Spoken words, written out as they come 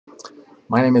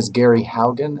My name is Gary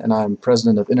Haugen, and I'm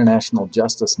president of International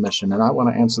Justice Mission, and I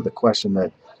want to answer the question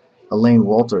that Elaine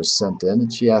Walters sent in.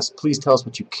 And she asked, please tell us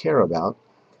what you care about,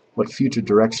 what future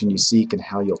direction you seek, and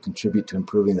how you'll contribute to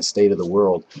improving the state of the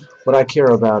world. What I care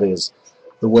about is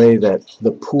the way that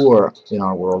the poor in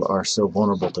our world are so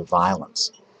vulnerable to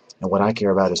violence. And what I care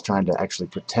about is trying to actually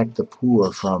protect the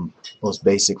poor from those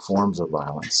basic forms of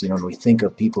violence. You know, when we think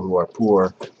of people who are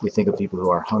poor, we think of people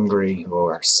who are hungry, who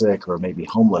are sick, or maybe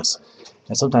homeless.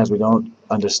 And sometimes we don't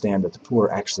understand that the poor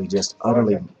are actually just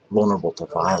utterly vulnerable to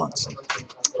violence.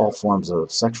 All forms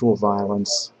of sexual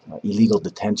violence, illegal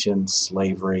detention,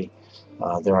 slavery.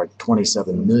 There are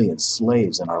 27 million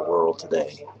slaves in our world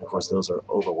today. Of course, those are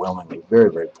overwhelmingly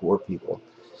very, very poor people.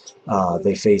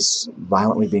 They face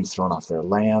violently being thrown off their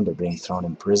land or being thrown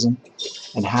in prison.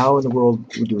 And how in the world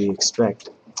do we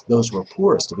expect those who are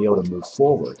poorest to be able to move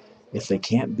forward if they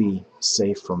can't be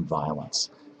safe from violence?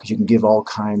 Because you can give all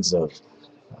kinds of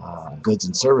goods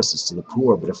and services to the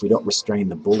poor, but if we don't restrain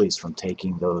the bullies from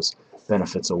taking those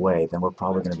benefits away, then we're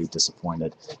probably going to be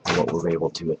disappointed in what we're able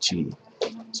to achieve.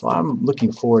 So I'm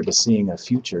looking forward to seeing a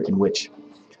future in which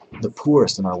the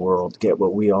poorest in our world get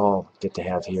what we all get to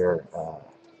have here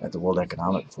at the World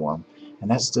Economic Forum, and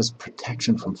that's just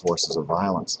protection from forces of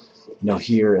violence. You know,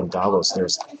 here in Davos,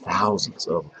 there's thousands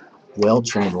of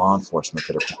well-trained law enforcement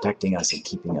that are protecting us and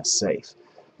keeping us safe.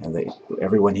 And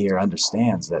everyone here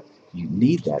understands that you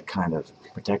need that kind of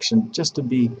protection just to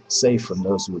be safe from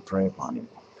those who would prey upon you.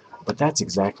 But that's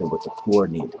exactly what the poor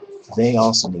need. They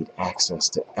also need access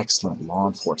to excellent law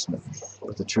enforcement.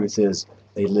 But the truth is,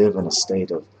 they live in a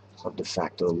state of de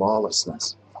facto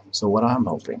lawlessness. So what I'm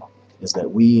hoping is that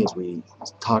as we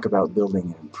talk about building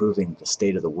and improving the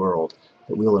state of the world,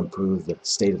 that we'll improve the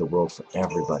state of the world for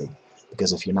everybody.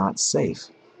 Because if you're not safe,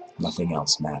 nothing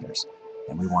else matters.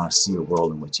 And we want to see a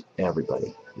world in which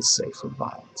everybody is safe from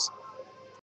violence.